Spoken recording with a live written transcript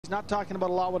Not talking about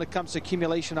a lot when it comes to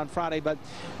accumulation on Friday, but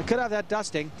it could have that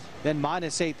dusting. Then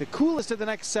 -8. The coolest of the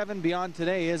next 7 beyond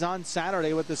today is on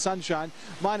Saturday with the sunshine.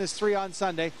 -3 on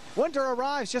Sunday. Winter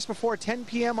arrives just before 10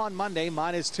 p.m. on Monday,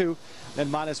 -2.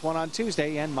 Then -1 on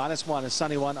Tuesday, and -1, a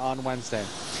sunny one on Wednesday.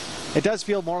 It does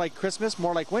feel more like Christmas,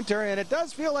 more like winter, and it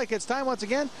does feel like it's time once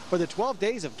again for the 12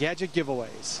 days of gadget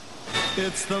giveaways.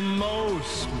 It's the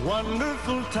most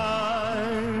wonderful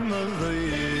time of the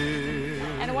year.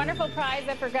 And a wonderful prize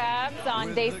up for grabs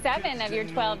on day 7 of your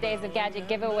 12 days of gadget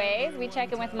giveaways. We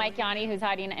check in with Mike Yanni, who's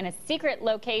hiding in a secret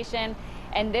location,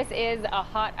 and this is a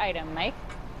hot item. Mike?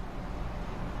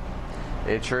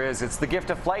 It sure is. It's the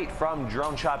gift of flight from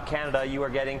Drone Shop Canada. You are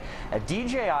getting a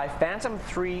DJI Phantom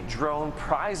 3 drone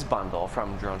prize bundle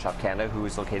from Drone Shop Canada, who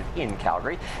is located in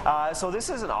Calgary. So this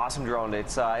is an awesome drone.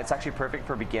 It's actually perfect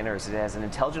for beginners. It has an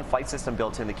intelligent flight system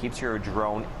built in that keeps your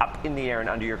drone up in the air and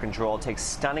under your control. It takes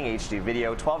stunning HD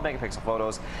video, 12 megapixel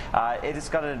photos. It's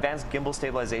got an advanced gimbal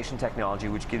stabilization technology,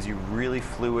 which gives you really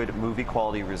fluid movie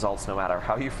quality results no matter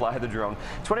how you fly the drone.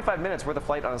 25 minutes worth of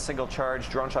flight on a single charge.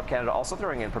 Drone Shop Canada also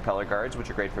throwing in propeller guards, which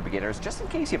are great for beginners, just in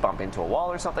case you bump into a wall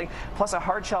or something, plus a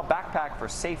hard shell backpack for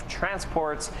safe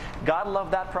transports. Gotta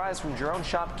love that prize from Drone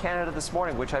Shop Canada this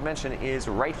morning, which I mentioned is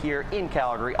right here in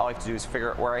Calgary. All you have to do is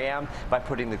figure out where I am by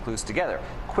putting the clues together.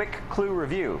 Quick clue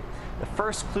review. The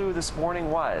first clue this morning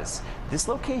was this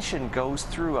location goes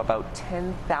through about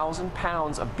 10,000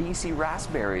 pounds of BC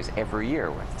raspberries every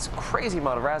year. It's a crazy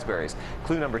amount of raspberries.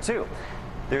 Clue number 2.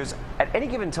 There's, at any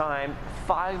given time,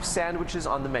 5 sandwiches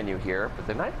on the menu here, but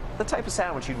they're not the type of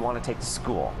sandwich you'd want to take to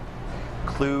school.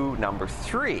 Clue number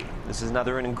 3. This is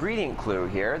another ingredient clue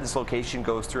here. This location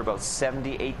goes through about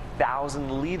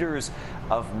 78,000 liters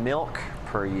of milk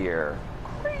per year.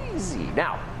 Crazy.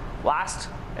 Now, last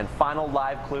and final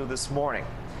live clue this morning.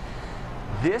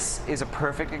 This is a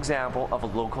perfect example of a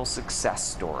local success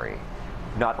story.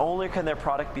 Not only can their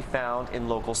product be found in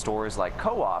local stores like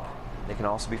Co-op, they can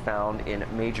also be found in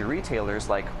major retailers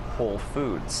like Whole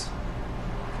Foods.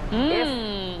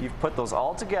 If you've put those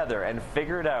all together and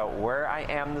figured out where I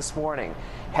am this morning,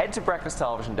 head to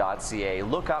breakfasttelevision.ca,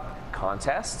 look up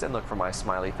contests, and look for my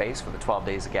smiley face for the 12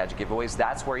 days of gadget giveaways.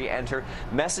 That's where you enter.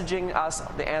 Messaging us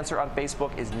the answer on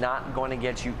Facebook is not going to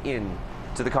get you in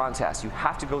to the contest. You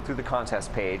have to go through the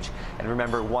contest page, and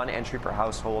remember, 1 entry per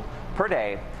household per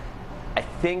day. I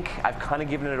think I've kind of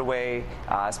given it away,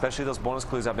 especially those bonus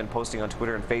clues I've been posting on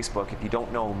Twitter and Facebook. If you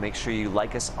don't know, make sure you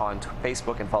like us on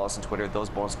Facebook and follow us on Twitter. Those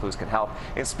bonus clues can help.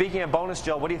 And speaking of bonus,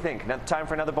 Jill, what do you think? Time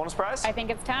for another bonus prize? I think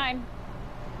it's time.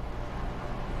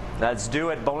 Let's do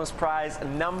it. Bonus prize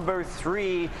number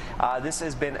 3. This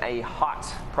has been a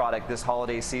hot product this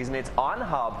holiday season. It's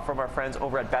OnHub from our friends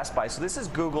over at Best Buy. So this is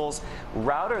Google's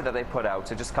router that they put out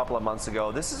just a couple of months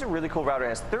ago. This is a really cool router. It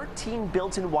has 13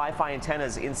 built-in Wi-Fi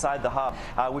antennas inside the hub,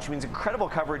 which means incredible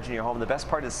coverage in your home. The best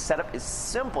part is setup is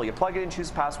simple. You plug it in,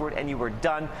 choose a password, and you are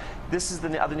done. This is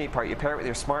the other neat part. You pair it with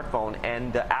your smartphone,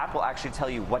 and the app will actually tell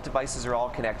you what devices are all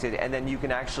connected, and then you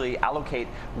can actually allocate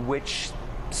which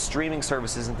streaming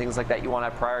services and things like that you want to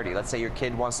have priority. Let's say your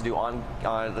kid wants to do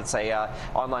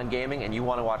online gaming, and you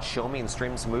want to watch Show Me and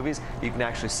stream some movies. You can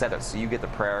actually set it so you get the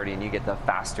priority and you get the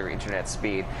faster internet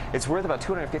speed. It's worth about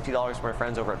 $250 from our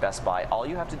friends over at Best Buy. All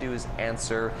you have to do is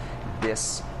answer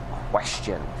this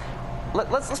question.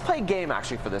 Let's play a game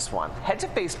actually for this one. Head to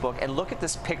Facebook and look at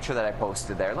this picture that I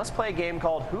posted there. And let's play a game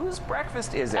called Whose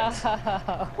Breakfast Is It?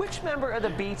 Oh. Which member of the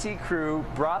BT crew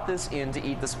brought this in to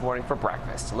eat this morning for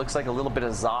breakfast? It looks like a little bit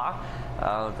of za,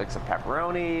 like some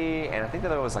pepperoni, and I think the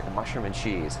other was like a mushroom and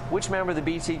cheese. Which member of the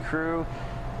BT crew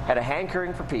had a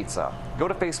hankering for pizza? Go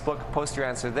to Facebook, post your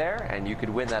answer there, and you could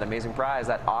win that amazing prize,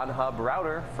 that OnHub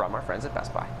router from our friends at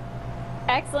Best Buy.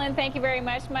 Excellent. Thank you very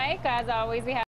much, Mike. As always, we have